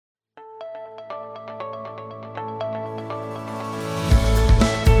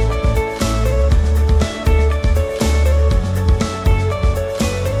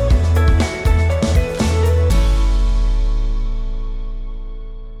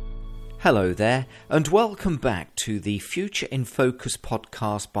Hello there, and welcome back to the Future in Focus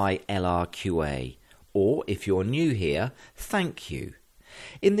podcast by LRQA. Or, if you're new here, thank you.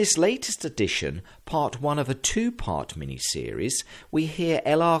 In this latest edition, part one of a two-part mini-series, we hear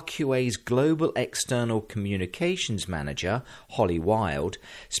LRQA's Global External Communications Manager, Holly Wild,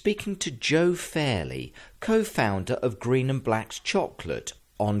 speaking to Jo Fairley, co-founder of Green and Black's Chocolate,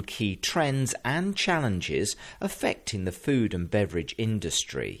 on key trends and challenges affecting the food and beverage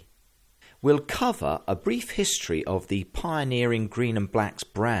industry. We'll cover a brief history of the pioneering Green and Black's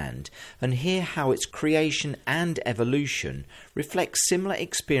brand and hear how its creation and evolution reflect similar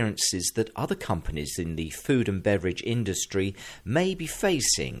experiences that other companies in the food and beverage industry may be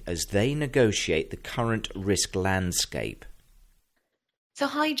facing as they negotiate the current risk landscape. So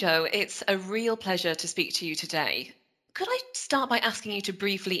hi Jo, it's a real pleasure to speak to you today. Could I start by asking you to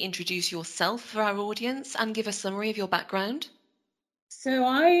briefly introduce yourself for our audience and give a summary of your background? So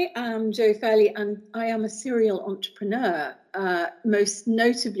I am Jo Fairley and I am a serial entrepreneur, most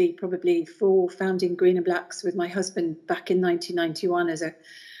notably probably for founding Green and Blacks with my husband back in 1991 as a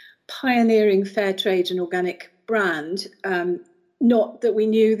pioneering fair trade and organic brand. Not that we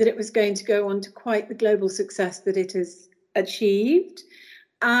knew that it was going to go on to quite the global success that it has achieved.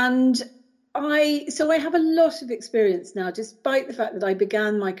 And I have a lot of experience now, despite the fact that I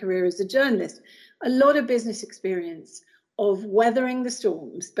began my career as a journalist, a lot of business experience of weathering the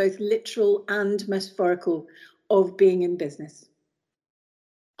storms, both literal and metaphorical, of being in business.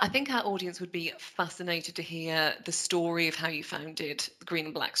 I think our audience would be fascinated to hear the story of how you founded Green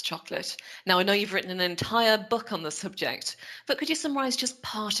and Black's Chocolate. Now, I know you've written an entire book on the subject, but could you summarise just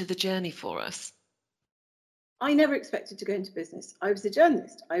part of the journey for us? I never expected to go into business. I was a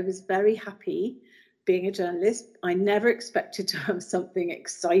journalist. I was very happy being a journalist. I never expected to have something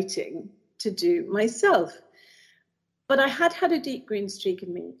exciting to do myself. But I had a deep green streak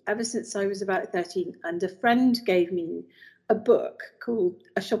in me ever since I was about 13, and a friend gave me a book called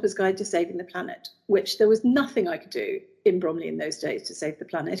A Shopper's Guide to Saving the Planet, which there was nothing I could do in Bromley in those days to save the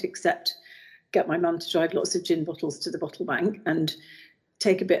planet except get my mum to drive lots of gin bottles to the bottle bank and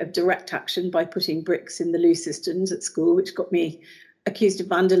take a bit of direct action by putting bricks in the loo cisterns at school, which got me accused of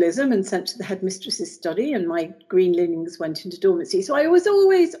vandalism and sent to the headmistress's study, and my green linens went into dormancy. So I was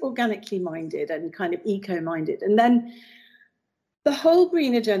always organically minded and kind of eco-minded. And then the whole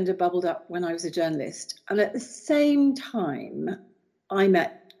green agenda bubbled up when I was a journalist. And at the same time, I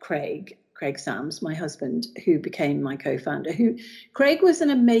met Craig Sams, my husband, who became my co-founder. Craig is an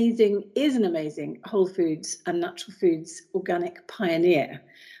amazing whole foods and natural foods organic pioneer,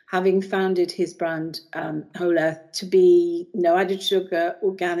 having founded his brand Whole Earth to be no added sugar,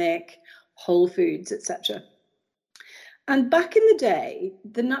 organic, whole foods, etc. And back in the day,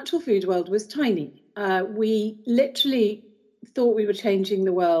 the natural food world was tiny. We literally thought we were changing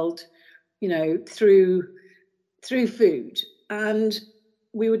the world, through food. And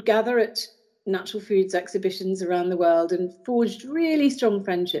we would gather at natural foods exhibitions around the world and forged really strong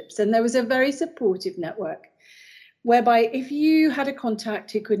friendships. And there was a very supportive network whereby if you had a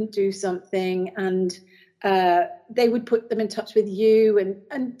contact who couldn't do something, and they would put them in touch with you.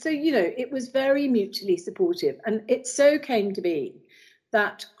 And so, it was very mutually supportive. And it so came to be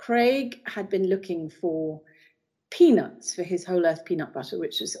that Craig had been looking for peanuts for his Whole Earth peanut butter,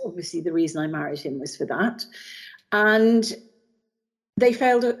 which was obviously the reason I married him, was for that. And they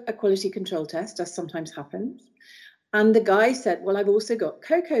failed a quality control test, as sometimes happens. And the guy said, well, I've also got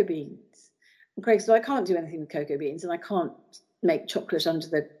cocoa beans. And Craig said, I can't do anything with cocoa beans, and I can't make chocolate under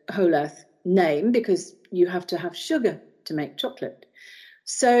the Whole Earth name because you have to have sugar to make chocolate.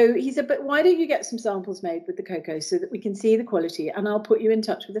 So he said, but why don't you get some samples made with the cocoa so that we can see the quality, and I'll put you in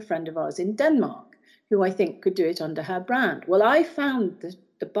touch with a friend of ours in Denmark who I think could do it under her brand. Well, I found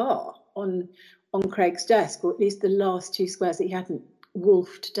the bar on Craig's desk, or at least the last two squares that he hadn't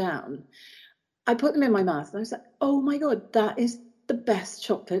wolfed down. I put them in my mouth and I was like, oh my God, that is the best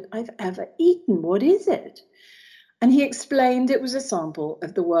chocolate I've ever eaten. What is it? And he explained it was a sample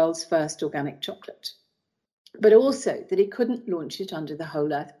of the world's first organic chocolate, but also that he couldn't launch it under the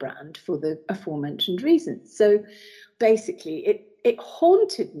Whole Earth brand for the aforementioned reasons. So basically it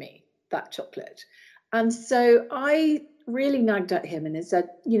haunted me, that chocolate. And so I really nagged at him and said,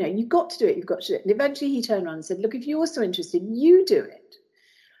 you've got to do it, And eventually he turned around and said, look, if you're so interested, you do it.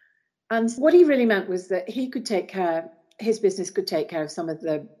 And what he really meant was that his business could take care of some of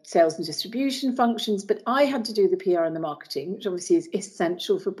the sales and distribution functions, but I had to do the PR and the marketing, which obviously is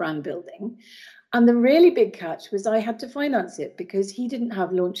essential for brand building. And the really big catch was I had to finance it because he didn't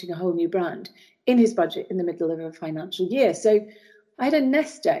have launching a whole new brand in his budget in the middle of a financial year. So I had a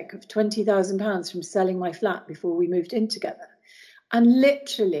nest egg of £20,000 from selling my flat before we moved in together. And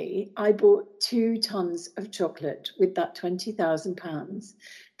literally, I bought 2 tons of chocolate with that £20,000.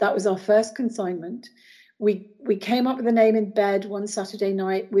 That was our first consignment. We came up with a name in bed one Saturday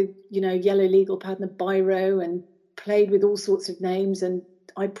night with, yellow legal pad and a biro, and played with all sorts of names. And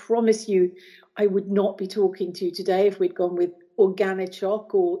I promise you, I would not be talking to you today if we'd gone with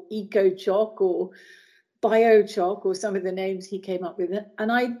Organichoc or Eco-Choc or Biochoc or some of the names he came up with.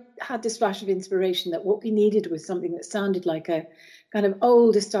 And I had this flash of inspiration that what we needed was something that sounded like a kind of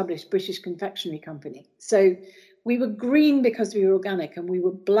old established British confectionery company. So we were green because we were organic, and we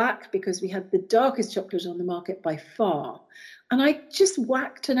were black because we had the darkest chocolate on the market by far. And I just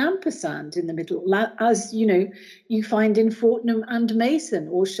whacked an ampersand in the middle, as you find in Fortnum and Mason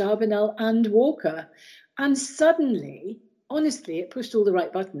or Charbonnel and Walker. And suddenly, honestly, it pushed all the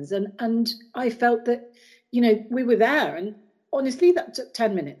right buttons. And I felt that, we were there. And honestly, that took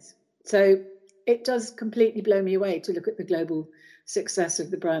 10 minutes. So it does completely blow me away to look at the global success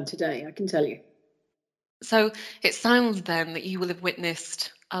of the brand today, I can tell you. So it sounds then that you will have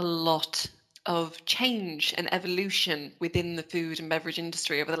witnessed a lot of change and evolution within the food and beverage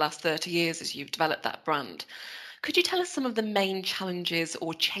industry over the last 30 years as you've developed that brand. Could you tell us some of the main challenges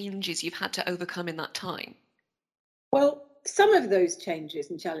or changes you've had to overcome in that time? Well, some of those changes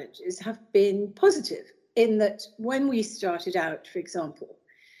and challenges have been positive, in that when we started out, for example,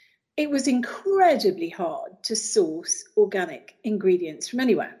 it was incredibly hard to source organic ingredients from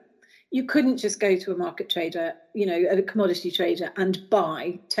anywhere. You couldn't just go to a market trader, a commodity trader, and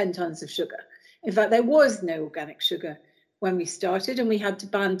buy 10 tons of sugar. In fact, there was no organic sugar when we started, and we had to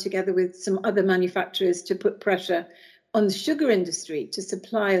band together with some other manufacturers to put pressure on the sugar industry to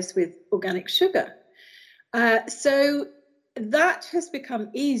supply us with organic sugar. So that has become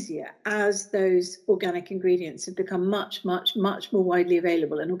easier as those organic ingredients have become much, much, much more widely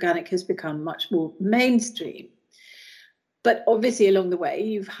available, and organic has become much more mainstream. But obviously, along the way,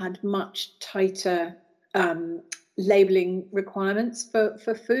 you've had much tighter labelling requirements for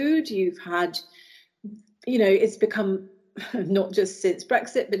food. You've had, it's become, not just since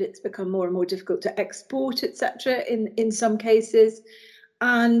Brexit, but it's become more and more difficult to export, etc. in some cases.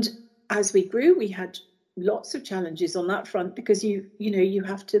 And as we grew, we had lots of challenges on that front, because you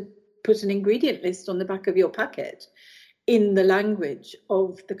have to put an ingredient list on the back of your packet in the language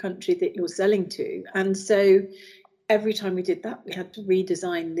of the country that you're selling to. And so every time we did that, we had to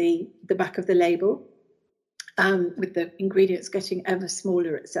redesign the back of the label, with the ingredients getting ever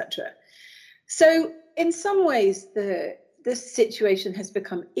smaller, etc. So in some ways, the situation has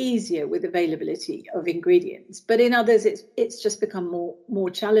become easier with availability of ingredients, but in others, it's just become more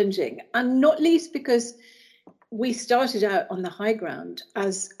challenging, and not least because we started out on the high ground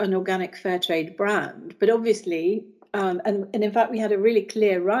as an organic fair trade brand, but obviously, and in fact, we had a really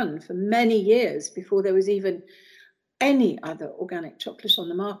clear run for many years before there was even any other organic chocolate on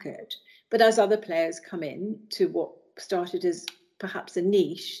the market. But as other players come in to what started as perhaps a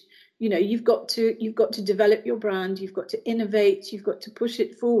niche, you've got to develop your brand, you've got to innovate, you've got to push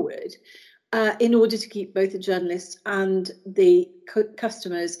it forward, in order to keep both the journalists and the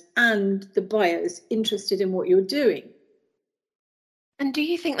customers and the buyers interested in what you're doing. And do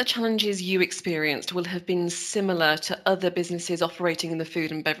you think the challenges you experienced will have been similar to other businesses operating in the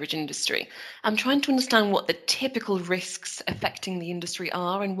food and beverage industry? I'm trying to understand what the typical risks affecting the industry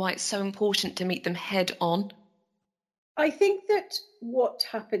are and why it's so important to meet them head on. I think that what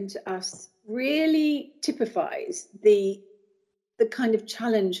happened to us really typifies the kind of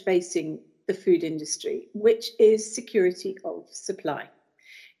challenge facing the food industry, which is security of supply.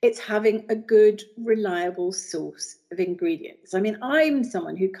 It's having a good, reliable source of ingredients. I mean, I'm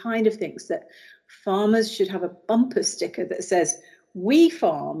someone who kind of thinks that farmers should have a bumper sticker that says, "We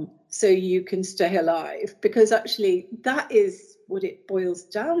farm so you can stay alive," because actually that is what it boils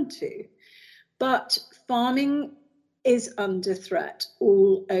down to. But farming is under threat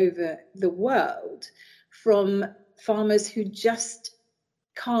all over the world, from farmers who just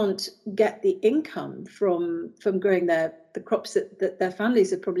can't get the income from growing the crops that their families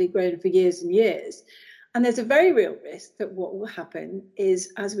have probably grown for years and years. And there's a very real risk that what will happen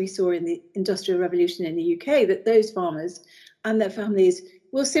is, as we saw in the Industrial Revolution in the UK, that those farmers and their families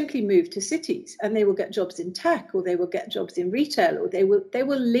will simply move to cities, and they will get jobs in tech, or they will get jobs in retail, or they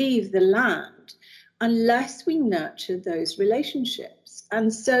will leave the land unless we nurture those relationships.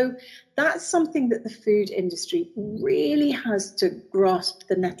 And so that's something that the food industry really has to grasp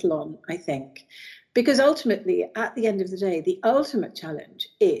the nettle on, I think, because ultimately, at the end of the day, the ultimate challenge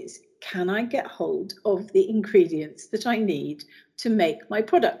is, can I get hold of the ingredients that I need to make my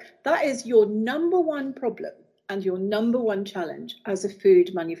product? That is your number one problem and your number one challenge as a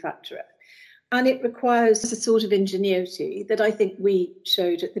food manufacturer. And it requires a sort of ingenuity that I think we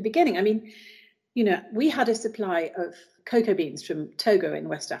showed at the beginning. I mean, we had a supply of cocoa beans from Togo in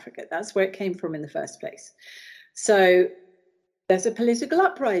West Africa. That's where it came from in the first place. So there's a political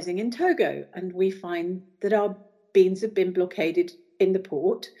uprising in Togo, and we find that our beans have been blockaded in the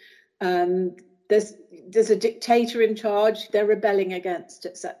port. There's a dictator in charge, they're rebelling against,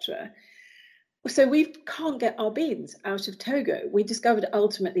 etc. So we can't get our beans out of Togo. We discovered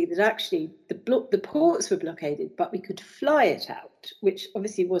ultimately that actually the ports were blockaded, but we could fly it out, which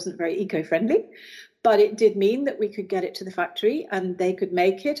obviously wasn't very eco-friendly. But it did mean that we could get it to the factory and they could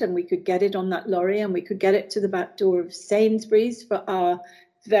make it, and we could get it on that lorry, and we could get it to the back door of Sainsbury's for our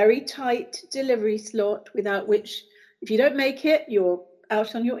very tight delivery slot, without which, if you don't make it, you're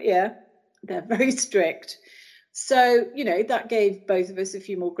out on your ear. They're very strict. So, that gave both of us a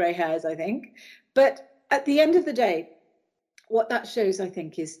few more grey hairs, I think. But at the end of the day, what that shows, I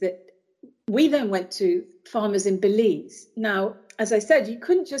think, is that we then went to farmers in Belize. Now, as I said, you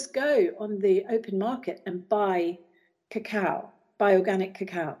couldn't just go on the open market and buy organic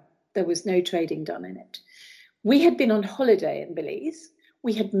cacao. There was no trading done in it. We had been on holiday in Belize.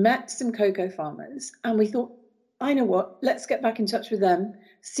 We had met some cocoa farmers, and we thought, I know what, let's get back in touch with them,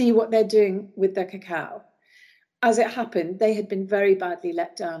 see what they're doing with their cacao. As it happened, they had been very badly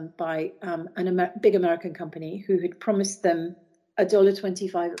let down by a big American company who had promised them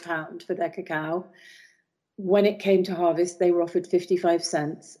 $1.25 a pound for their cacao. When it came to harvest, they were offered 55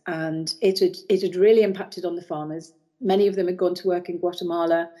 cents, and it had really impacted on the farmers. Many of them had gone to work in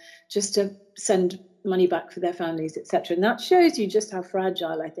Guatemala just to send money back for their families, etc. And that shows you just how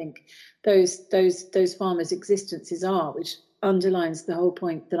fragile I think those farmers' existences are, which underlines the whole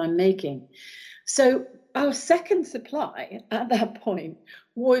point that I'm making. So our second supply at that point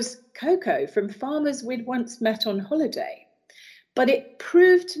was cocoa from farmers we'd once met on holiday. But it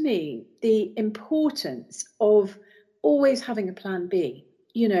proved to me the importance of always having a plan B.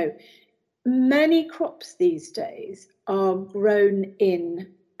 Many crops these days are grown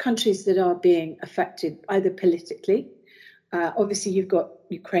in countries that are being affected either politically. Obviously, you've got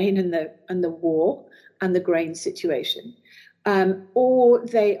Ukraine and the war and the grain situation. Or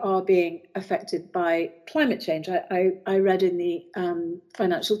they are being affected by climate change. I read in the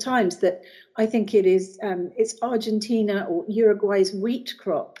Financial Times that I think it's Argentina or Uruguay's wheat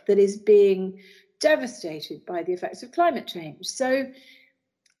crop that is being devastated by the effects of climate change. So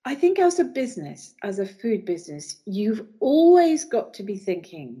I think as a food business, you've always got to be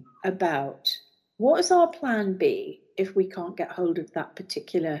thinking about what is our plan B if we can't get hold of that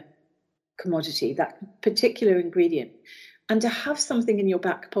particular commodity, that particular ingredient. And to have something in your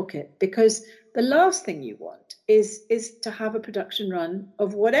back pocket, because the last thing you want is to have a production run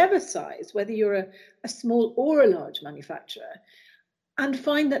of whatever size, whether you're a small or a large manufacturer, and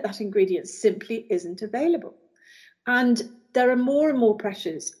find that ingredient simply isn't available. And there are more and more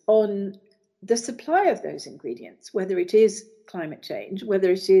pressures on the supply of those ingredients, whether it is climate change,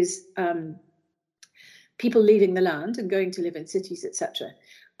 whether it is people leaving the land and going to live in cities, etc.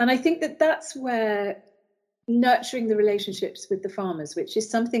 And I think that's where nurturing the relationships with the farmers, which is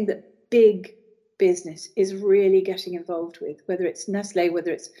something that big business is really getting involved with, whether it's Nestle,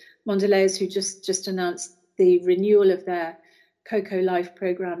 whether it's Mondelez, who just announced the renewal of their Cocoa Life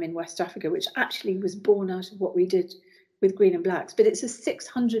program in West Africa, which actually was born out of what we did with Green and Blacks. But it's a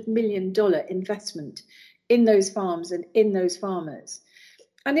 $600 million investment in those farms and in those farmers.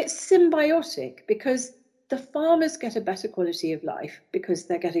 And it's symbiotic, because the farmers get a better quality of life because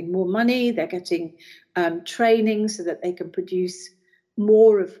they're getting more money, they're getting training so that they can produce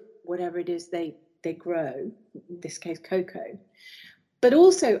more of whatever it is they grow, in this case cocoa. But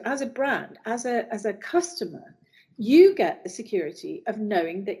also as a brand, as a customer, you get the security of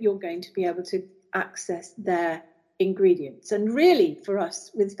knowing that you're going to be able to access their ingredients. And really, for us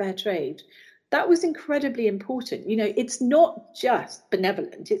with fair trade, that was incredibly important. It's not just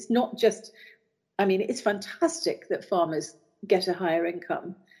benevolent. It's not just, it's fantastic that farmers get a higher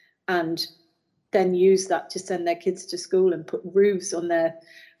income and then use that to send their kids to school and put roofs on their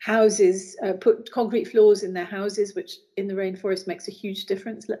houses, put concrete floors in their houses, which in the rainforest makes a huge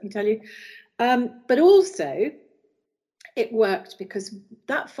difference, let me tell you. But also, it worked because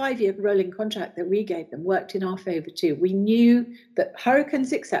that 5-year rolling contract that we gave them worked in our favour too. We knew that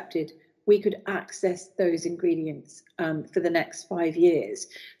hurricanes accepted, we could access those ingredients for the next 5 years.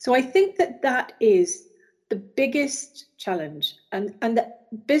 So I think that is the biggest challenge, and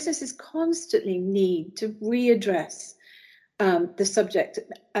that businesses constantly need to readdress the subject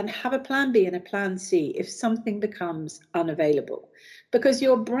and have a plan B and a plan C if something becomes unavailable, because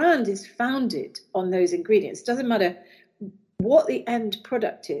your brand is founded on those ingredients. Doesn't matter what the end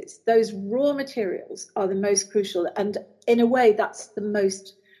product is. Those raw materials are the most crucial. And in a way, that's the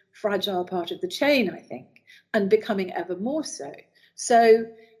most fragile part of the chain, I think, and becoming ever more so. So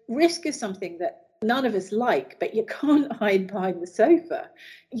risk is something that none of us like, but you can't hide behind the sofa.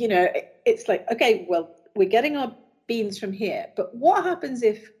 You know, it's like, okay, well, we're getting our beans from here, but what happens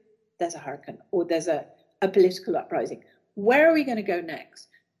if there's a hurricane or there's a political uprising? Where are we going to go next?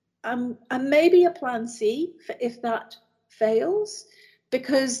 And maybe a plan C for if that fails,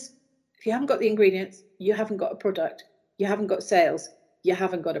 because if you haven't got the ingredients, you haven't got a product, you haven't got sales, you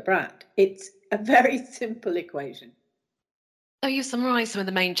haven't got a brand. It's a very simple equation. Oh, you summarised some of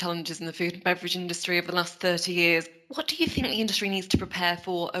the main challenges in the food and beverage industry over the last 30 years. What do you think the industry needs to prepare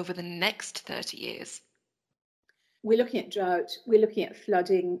for over the next 30 years? We're looking at drought, we're looking at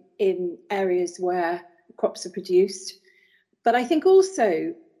flooding in areas where crops are produced. But I think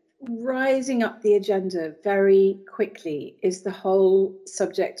also rising up the agenda very quickly is the whole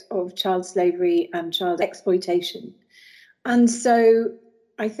subject of child slavery and child exploitation. And so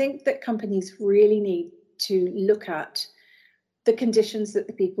I think that companies really need to look at the conditions that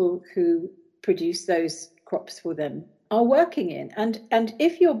the people who produce those crops for them are working in. And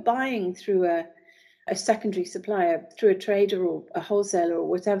if you're buying through a secondary supplier, through a trader or a wholesaler or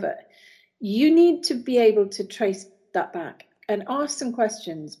whatever, you need to be able to trace that back and ask some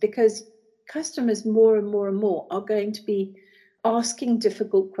questions, because customers more and more and more are going to be asking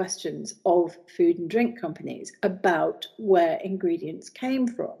difficult questions of food and drink companies about where ingredients came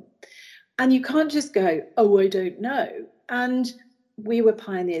from. And you can't just go, oh, I don't know. And we were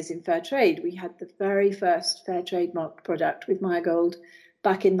pioneers in fair trade. We had the very first fair trade marked product with Maya Gold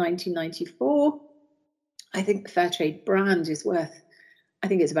back in 1994. I think the fair trade brand is worth, I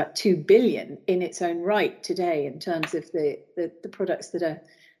think it's about 2 billion in its own right today in terms of the products that are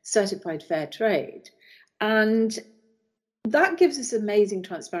certified fair trade. And that gives us amazing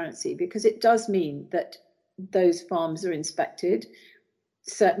transparency, because it does mean that those farms are inspected.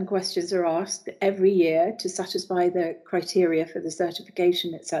 Certain questions are asked every year to satisfy the criteria for the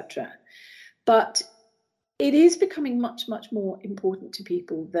certification, etc. But it is becoming much, much more important to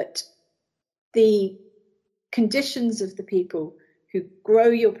people that the conditions of the people who grow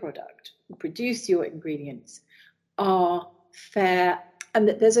your product, who produce your ingredients, are fair, and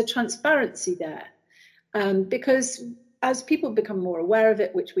that there's a transparency there. Because as people become more aware of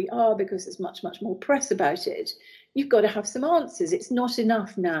it, which we are, because there's much, much more press about it, you've got to have some answers. It's not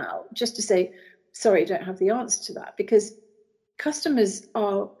enough now just to say, sorry, I don't have the answer to that, because customers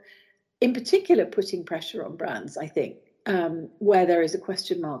are, in particular, putting pressure on brands, I think, where there is a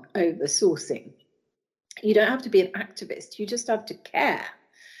question mark over sourcing. You don't have to be an activist, you just have to care.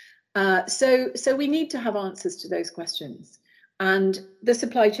 So we need to have answers to those questions. And the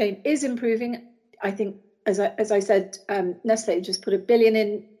supply chain is improving. I think, as I said, Nestlé just put 1 billion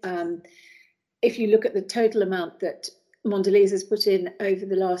in. If you look at the total amount that Mondelez has put in over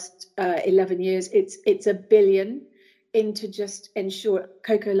the last 11 years, it's 1 billion into just ensure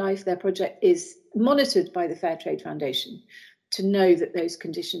Cocoa Life, their project, is monitored by the Fair Trade Foundation to know that those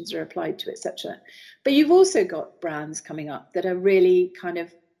conditions are applied to, etc. But you've also got brands coming up that are really kind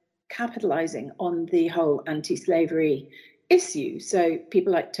of capitalizing on the whole anti-slavery issue. So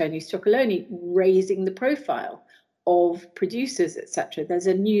people like Tony's Chocolonely raising the profile of producers, etc. There's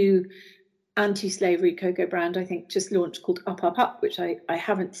a new anti-slavery cocoa brand, I think, just launched called Up Up Up, which I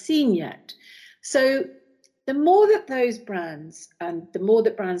haven't seen yet. So the more that those brands, and the more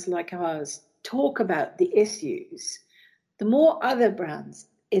that brands like ours talk about the issues, the more other brands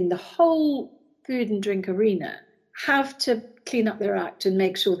in the whole food and drink arena have to clean up their act and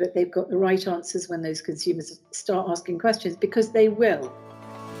make sure that they've got the right answers when those consumers start asking questions, because they will.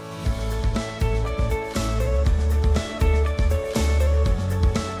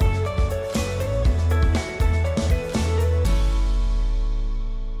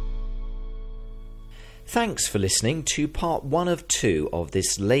 Thanks for listening to part 1 of 2 of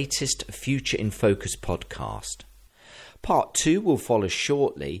this latest Future in Focus podcast. Part 2 will follow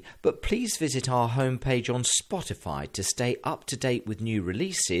shortly, but please visit our homepage on Spotify to stay up to date with new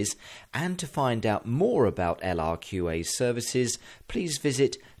releases, and to find out more about LRQA's services, please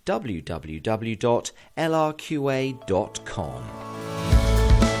visit www.lrqa.com.